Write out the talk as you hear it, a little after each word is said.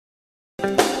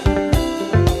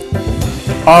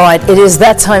All right, it is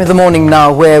that time of the morning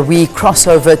now where we cross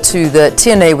over to the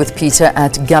TNA with Peter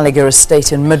at Gallagher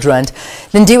Estate in Midrand.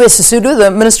 Lindiwe Sisulu, the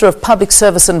Minister of Public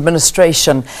Service and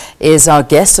Administration, is our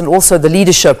guest, and also the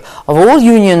leadership of all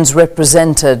unions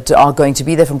represented are going to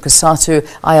be there, from COSATU,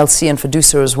 ILC and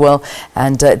FEDUSA as well.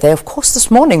 And they, of course,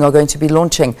 this morning are going to be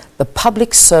launching the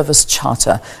Public Service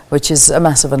Charter, which is a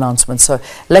massive announcement. So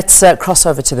let's cross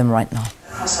over to them right now.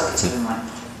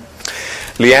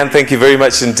 Leanne, thank you very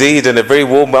much indeed, and a very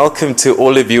warm welcome to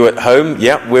all of you at home.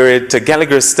 Yeah, we're at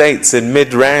Gallagher Estates in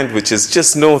Midrand, which is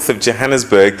just north of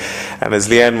Johannesburg. And as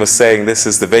Leanne was saying, this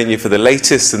is the venue for the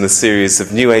latest in the series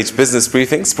of New Age business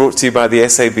briefings brought to you by the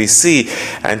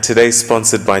SABC, and today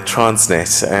sponsored by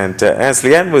Transnet. And as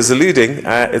Leanne was alluding,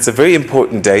 it's a very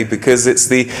important day because it's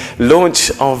the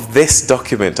launch of this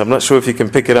document. I'm not sure if you can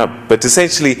pick it up, but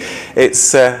essentially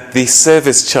it's the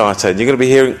Service Charter. And you're going to be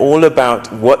hearing all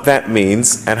about what that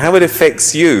means and how it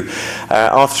affects you.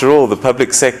 After all, the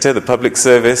public sector, the public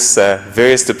service,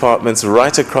 various departments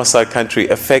right across our country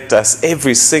affect us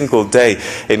every single day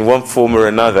in one form or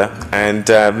another. And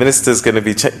Minister's going to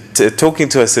be talking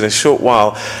to us in a short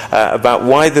while about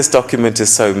why this document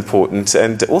is so important,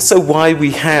 and also why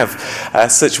we have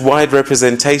such wide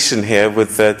representation here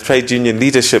with trade union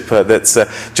leadership that's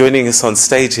joining us on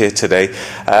stage here today.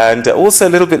 And also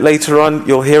a little bit later on,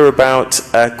 you'll hear about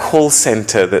a call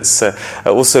centre that's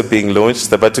also being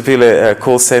launched, the Batupile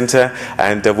call centre,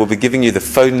 and we'll be giving you the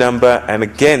phone number. And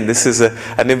again, this is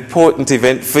an important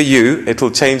event for you. It'll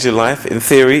change your life in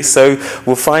theory, so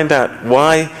we'll find out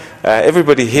why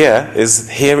everybody here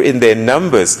is here in their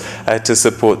numbers to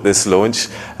support this launch.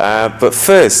 But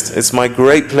first, it's my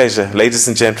great pleasure, ladies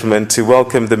and gentlemen, to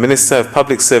welcome the Minister of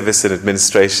Public Service and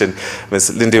Administration,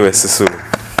 Ms. Lindiwe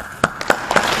Sisulu.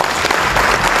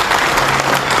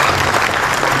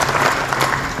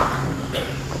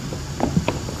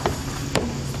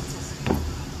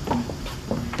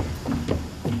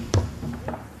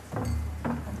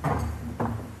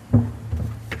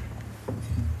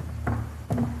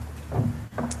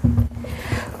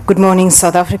 Good morning,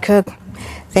 South Africa.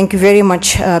 Thank you very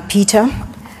much, Peter.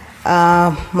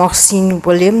 Mohsin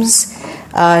Williams,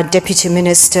 Deputy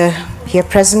Minister here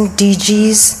present,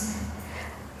 DGs,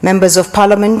 Members of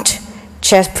Parliament,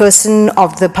 Chairperson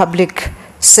of the Public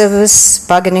Service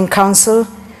Bargaining Council,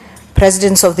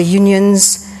 Presidents of the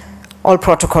unions, all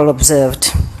protocol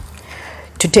observed.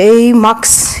 Today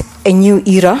marks a new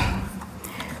era.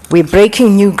 We're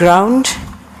breaking new ground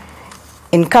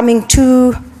in coming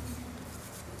to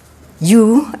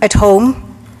you at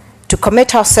home to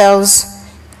commit ourselves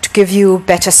to give you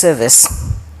better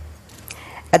service.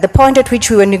 At the point at which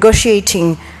we were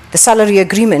negotiating the salary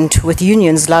agreement with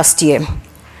unions last year,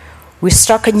 we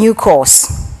struck a new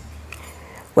course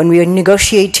when we were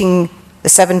negotiating the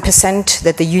 7%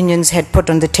 that the unions had put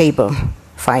on the table,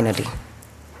 finally.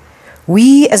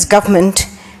 We as government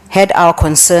had our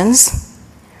concerns.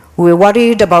 We were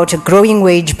worried about a growing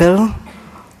wage bill.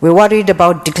 We were worried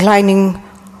about declining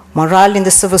morale in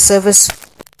the civil service.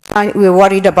 We were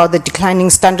worried about the declining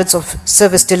standards of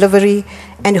service delivery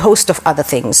and a host of other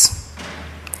things.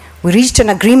 We reached an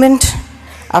agreement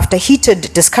after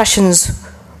heated discussions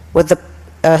with the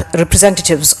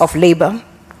representatives of labor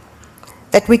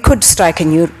that we could strike a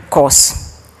new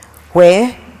course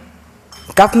where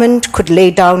government could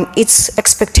lay down its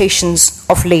expectations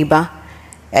of labor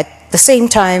at the same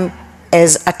time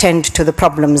as attend to the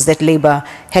problems that labor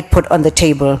had put on the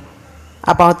table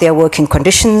about their working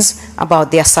conditions, about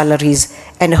their salaries,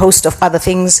 and a host of other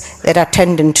things that are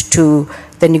attendant to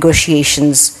the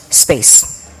negotiations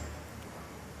space.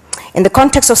 In the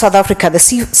context of South Africa, the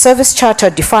Service Charter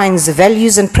defines the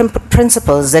values and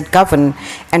principles that govern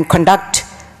and conduct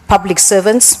public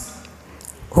servants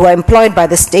who are employed by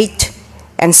the state,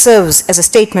 and serves as a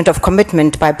statement of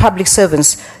commitment by public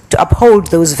servants to uphold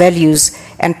those values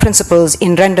and principles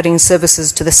in rendering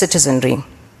services to the citizenry.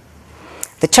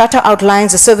 The Charter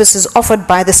outlines the services offered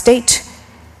by the state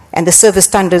and the service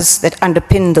standards that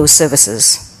underpin those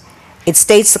services. It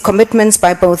states the commitments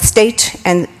by both state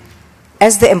and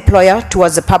as the employer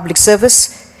towards the public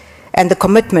service, and the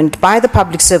commitment by the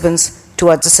public servants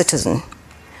towards the citizen.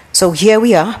 So here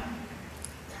we are,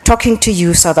 talking to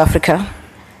you, South Africa,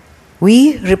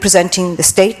 we representing the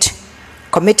state,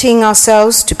 committing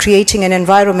ourselves to creating an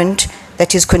environment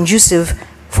that is conducive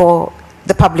for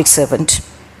the public servant,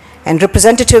 and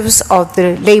representatives of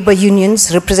the labor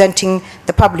unions representing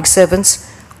the public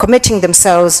servants committing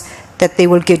themselves that they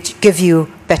will give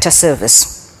you better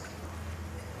service.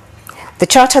 The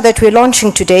charter that we're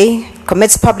launching today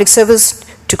commits public service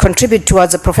to contribute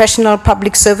towards a professional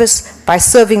public service by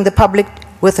serving the public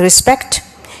with respect,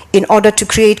 in order to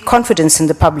create confidence in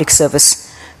the public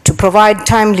service, to provide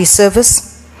timely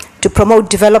service, to promote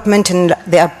development and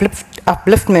the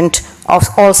upliftment of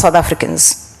all South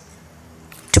Africans,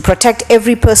 to protect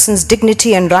every person's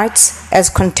dignity and rights as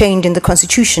contained in the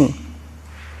Constitution,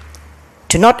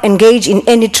 to not engage in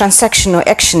any transaction or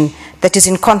action that is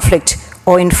in conflict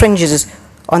or infringes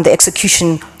on the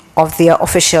execution of their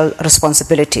official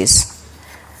responsibilities,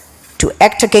 to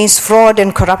act against fraud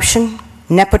and corruption,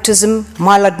 nepotism,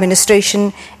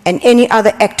 maladministration, and any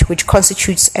other act which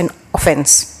constitutes an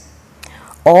offense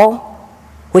or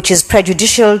which is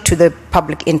prejudicial to the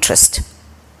public interest,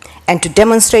 and to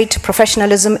demonstrate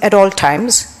professionalism at all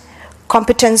times,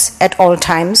 competence at all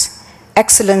times,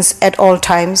 excellence at all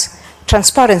times,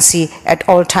 transparency at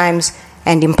all times,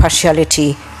 and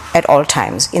impartiality at all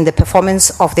times in the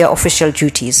performance of their official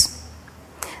duties.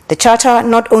 The Charter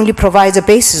not only provides a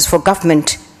basis for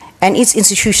government and its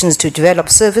institutions to develop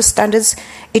service standards,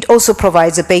 it also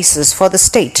provides a basis for the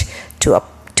state to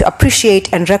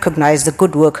appreciate and recognize the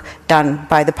good work done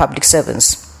by the public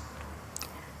servants.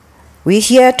 We're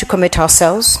here to commit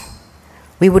ourselves.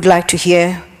 We would like to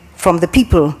hear from the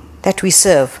people that we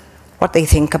serve what they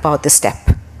think about this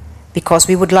step, because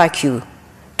we would like you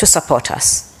to support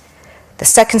us. The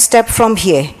second step from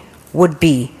here would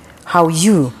be how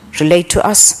you relate to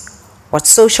us, what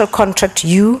social contract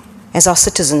you, as our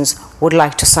citizens, would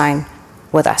like to sign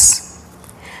with us.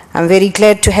 I'm very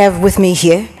glad to have with me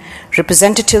here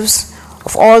representatives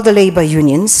of all the labor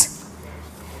unions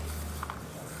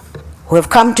who have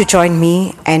come to join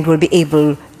me and will be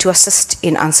able to assist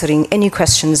in answering any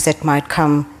questions that might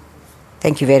come.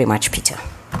 Thank you very much, Peter.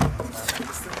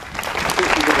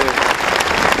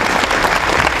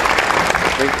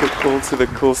 Make a call to the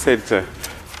call center.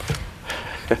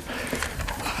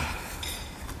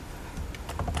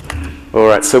 All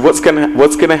right, so what's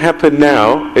going to happen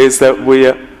now is that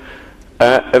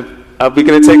are we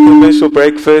going to take a commercial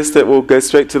break first? That we'll go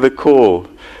straight to the call,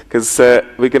 because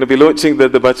we're going to be launching the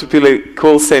Batupile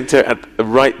call center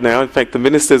right now. In fact, the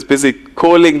minister is busy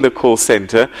calling the call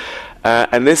center,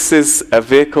 and this is a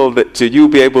vehicle that you'll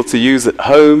be able to use at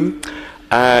home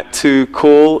to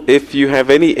call if you have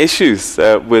any issues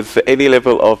with any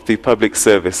level of the public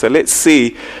service. So let's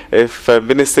see if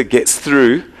Minister gets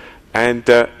through, and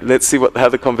let's see how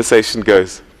the conversation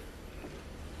goes.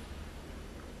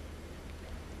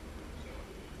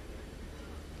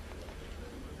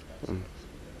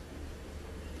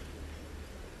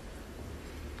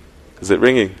 Is it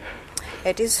ringing?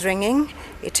 It is ringing.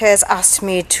 It has asked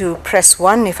me to press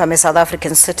 1 if I'm a South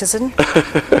African citizen.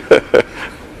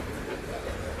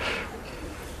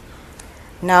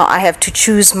 Now I have to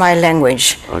choose my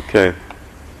language. Okay.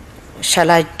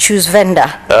 Shall I choose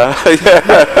Venda? Yeah.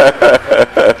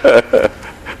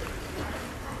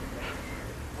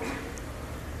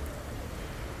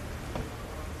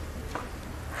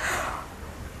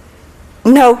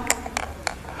 No,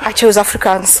 I chose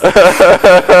Afrikaans.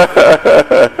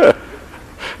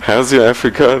 How's your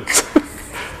Afrikaans?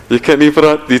 You can't even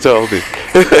write die taal nie.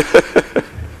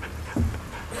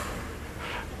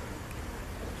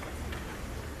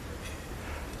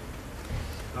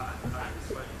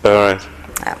 All right.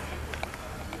 Yeah.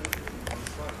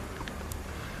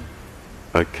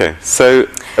 Okay, so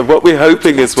what we're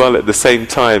hoping as well at the same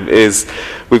time is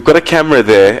we've got a camera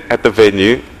there at the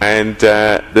venue, and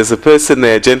there's a person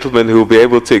there, a gentleman, who will be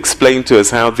able to explain to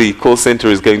us how the call center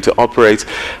is going to operate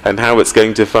and how it's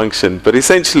going to function. But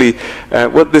essentially,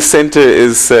 what this center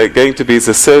is going to be is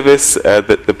a service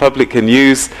that the public can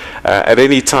use at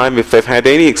any time if they've had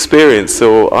any experience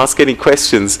or ask any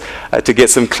questions to get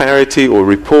some clarity or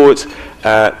report.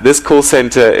 This call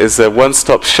center is a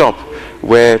one-stop shop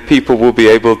where people will be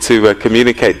able to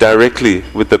communicate directly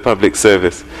with the public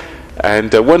service.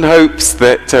 And one hopes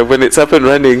that when it's up and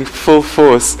running full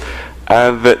force,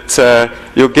 that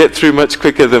you'll get through much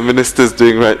quicker than Minister's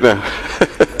doing right now.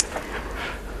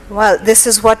 Well, this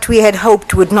is what we had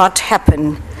hoped would not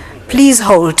happen. Please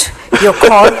hold. Your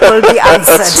call will be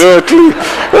answered. Absolutely.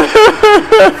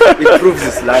 It proves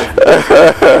it's live.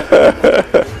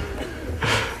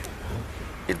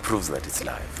 It proves that it's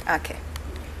live. Okay.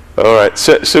 All right.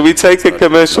 Shall we take a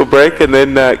commercial break and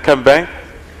then come back?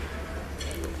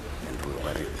 And we're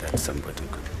worried that somebody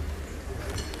could.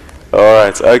 All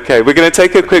right. Okay. We're going to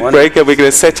take a quick break and we're going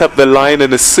to set up the line.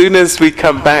 And as soon as we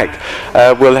come back,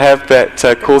 we'll have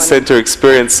that call center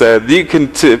experience. You can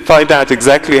find out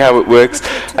exactly how it works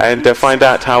and find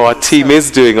out how our team is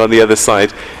doing on the other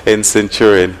side in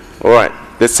Centurion. All right.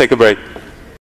 Let's take a break.